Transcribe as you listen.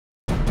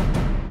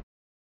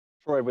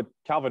Troy, with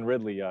Calvin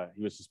Ridley,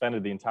 he was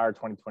suspended the entire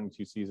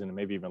 2022 season and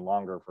maybe even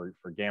longer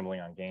for gambling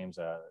on games.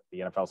 The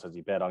NFL says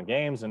he bet on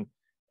games and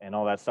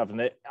all that stuff.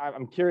 And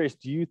I'm curious,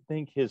 do you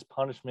think his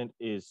punishment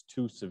is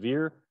too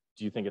severe?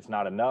 Do you think it's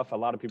not enough? A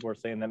lot of people are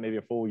saying that maybe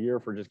a full year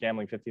for just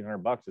gambling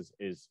 $1,500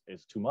 is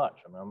too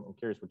much. I mean, I'm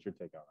curious what your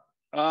take on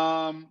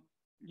that.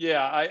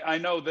 Yeah, I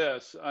know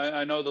this.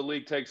 I know the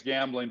league takes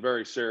gambling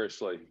very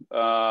seriously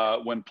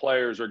when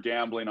players are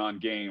gambling on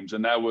games,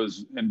 and that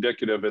was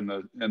indicative in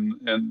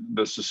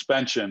the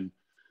suspension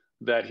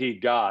that he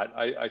got.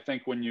 I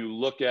think when you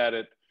look at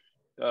it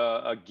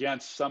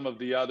against some of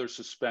the other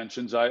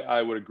suspensions,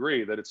 I would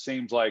agree that it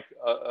seems like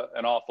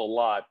an awful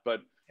lot.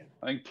 But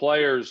I think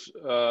players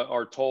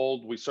are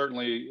told. We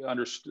certainly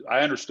understood.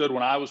 I understood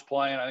when I was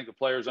playing. I think the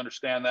players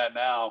understand that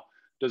now.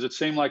 Does it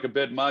seem like a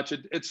bit much?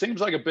 It seems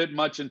like a bit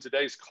much in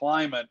today's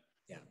climate,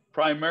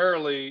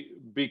 primarily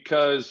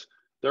because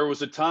there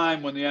was a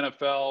time when the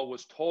NFL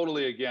was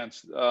totally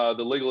against the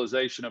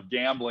legalization of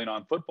gambling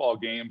on football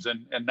games,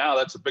 and now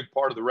that's a big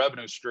part of the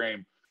revenue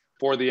stream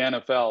for the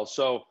NFL.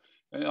 So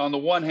on the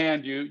one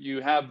hand, you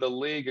have the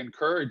league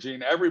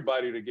encouraging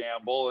everybody to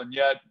gamble, and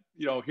yet,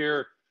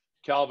 here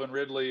Calvin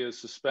Ridley is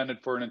suspended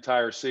for an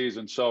entire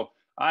season. So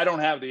I don't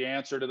have the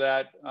answer to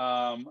that,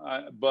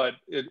 but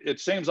it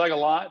seems like a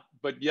lot.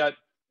 But yet,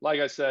 like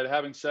I said,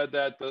 having said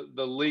that,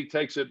 the league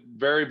takes it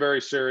very,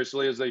 very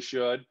seriously, as they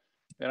should.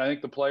 And I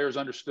think the players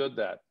understood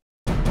that.